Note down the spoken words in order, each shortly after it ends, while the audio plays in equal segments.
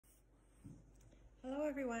Hello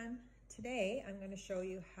everyone. Today I'm going to show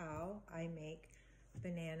you how I make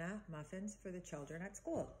banana muffins for the children at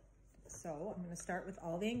school. So I'm going to start with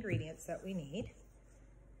all the ingredients that we need.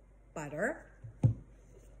 Butter,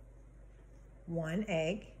 1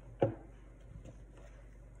 egg,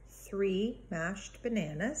 3 mashed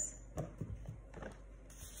bananas,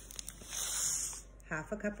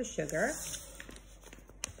 half a cup of sugar,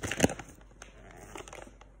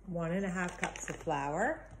 1.5 cups of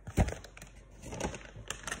flour,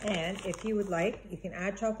 and if you would like, you can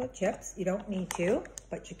add chocolate chips. You don't need to,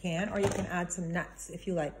 but you can, or you can add some nuts if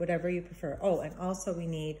you like, whatever you prefer. Oh, and also we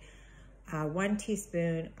need 1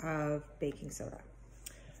 teaspoon of baking soda.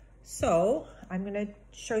 So I'm gonna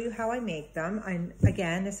show you how I make them. And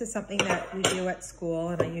again, this is something that we do at school,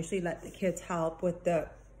 and I usually let the kids help with the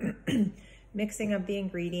mixing of the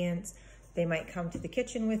ingredients. They might come to the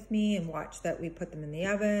kitchen with me and watch that we put them in the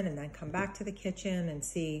oven, and then come back to the kitchen and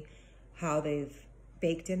see how they've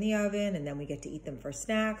baked in the oven, and then we get to eat them for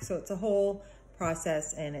snacks. So it's a whole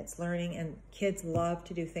process, and it's learning, and kids love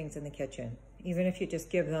to do things in the kitchen. Even if you just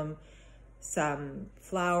give them some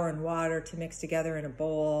flour and water to mix together in a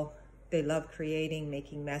bowl, they love creating,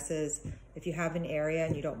 making messes. If you have an area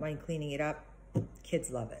and you don't mind cleaning it up, kids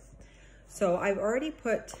love it. So I've already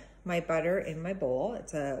put my butter in my bowl.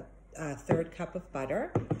 It's a 1/3 cup of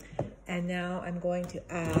butter. And now I'm going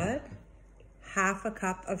to add half a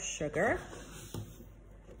cup of sugar.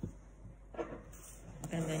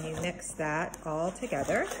 And then you mix that all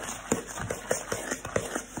together.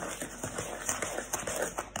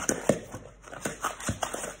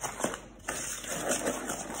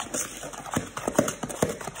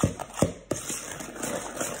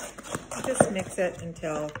 Just mix it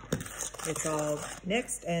until it's all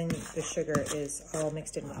mixed and the sugar is all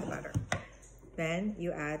mixed in with the butter. Then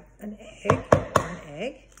you add an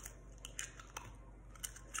egg,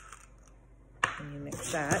 and you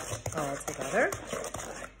mix that all together.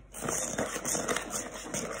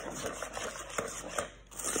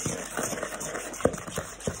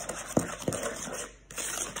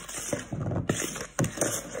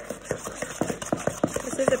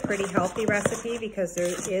 This is a pretty healthy recipe because there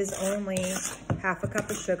is only half a cup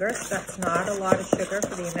of sugar, so that's not a lot of sugar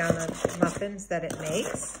for the amount of muffins that it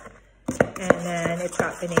makes. And then it's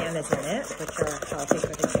got bananas in it, which are healthy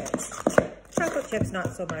for the kids. Chocolate chips,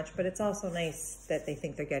 not so much, but it's also nice that they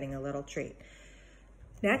think they're getting a little treat.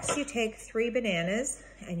 Next, you take 3 bananas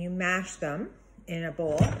and you mash them in a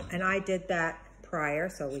bowl. And I did that prior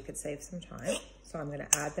so we could save some time. So I'm gonna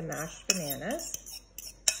add the mashed bananas.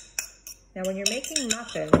 Now, when you're making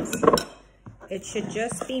muffins, it should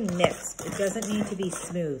just be mixed. It doesn't need to be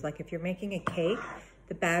smooth. Like if you're making a cake,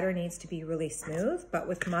 the batter needs to be really smooth, but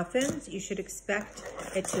with muffins, you should expect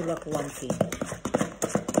it to look lumpy.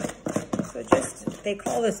 So they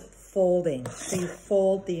call this folding. So you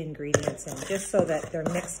fold the ingredients in just so that they're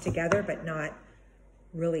mixed together, but not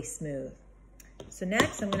really smooth. So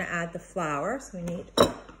next I'm gonna add the flour. So we need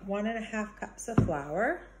 1.5 cups of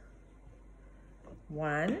flour.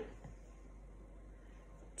 1,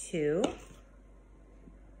 2,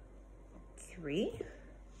 3.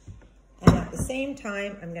 And at the same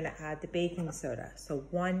time, I'm gonna add the baking soda. So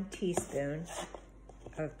 1 teaspoon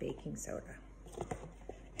of baking soda.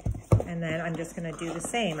 And then I'm just gonna do the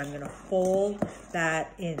same. I'm gonna fold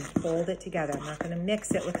that in, fold it together. I'm not gonna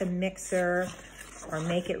mix it with a mixer or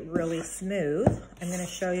make it really smooth. I'm gonna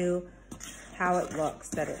show you how it looks,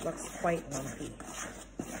 that it looks quite lumpy.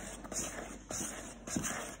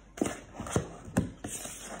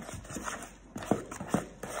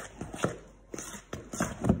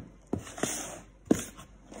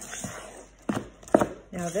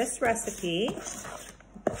 Now this recipe,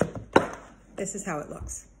 this is how it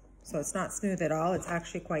looks. So it's not smooth at all. It's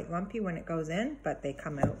actually quite lumpy when it goes in, but they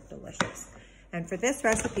come out delicious. And for this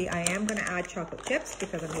recipe, I am gonna add chocolate chips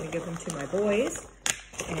because I'm gonna give them to my boys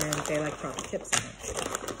and they like chocolate chips in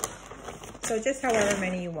it. So just however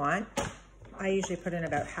many you want. I usually put in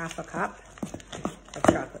about half a cup of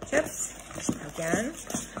chocolate chips. Again,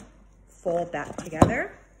 fold that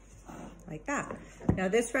together like that. Now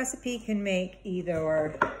this recipe can make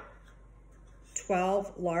either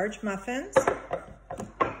 12 large muffins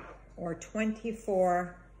or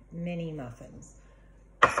 24 mini muffins.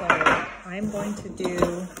 So I'm going to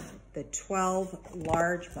do the 12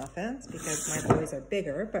 large muffins because my boys are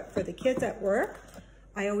bigger, but for the kids at work,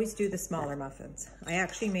 I always do the smaller muffins. I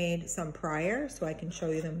actually made some prior so I can show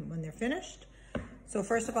you them when they're finished. So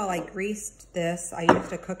first of all, I greased this. I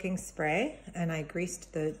used a cooking spray and I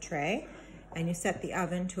greased the tray, and you set the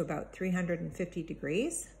oven to about 350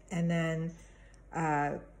 degrees and then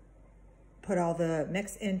put all the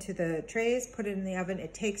mix into the trays, put it in the oven.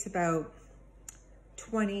 It takes about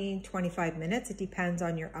 20-25 minutes. It depends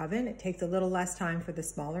on your oven. It takes a little less time for the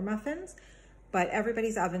smaller muffins, but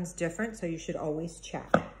everybody's oven's different, so you should always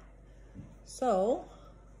check. So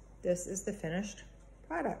this is the finished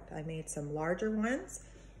product. I made some larger ones,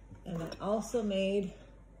 and I also made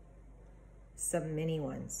some mini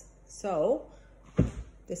ones. So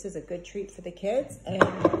this is a good treat for the kids, and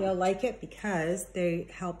they'll like it because they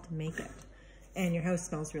helped make it. And your house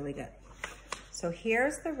smells really good. So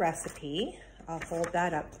here's the recipe. I'll hold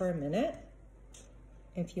that up for a minute.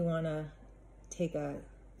 If you wanna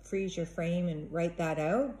freeze your frame and write that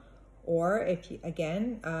out, or if you,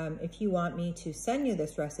 again, if you want me to send you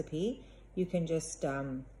this recipe, you can just,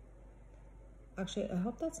 actually, I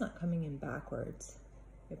hope that's not coming in backwards.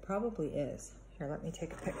 It probably is. Here, let me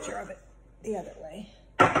take a picture of it the other way.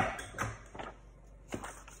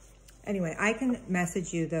 Anyway, I can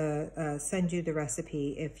message you send you the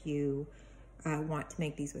recipe if you want to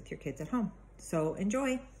make these with your kids at home. So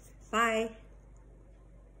enjoy. Bye.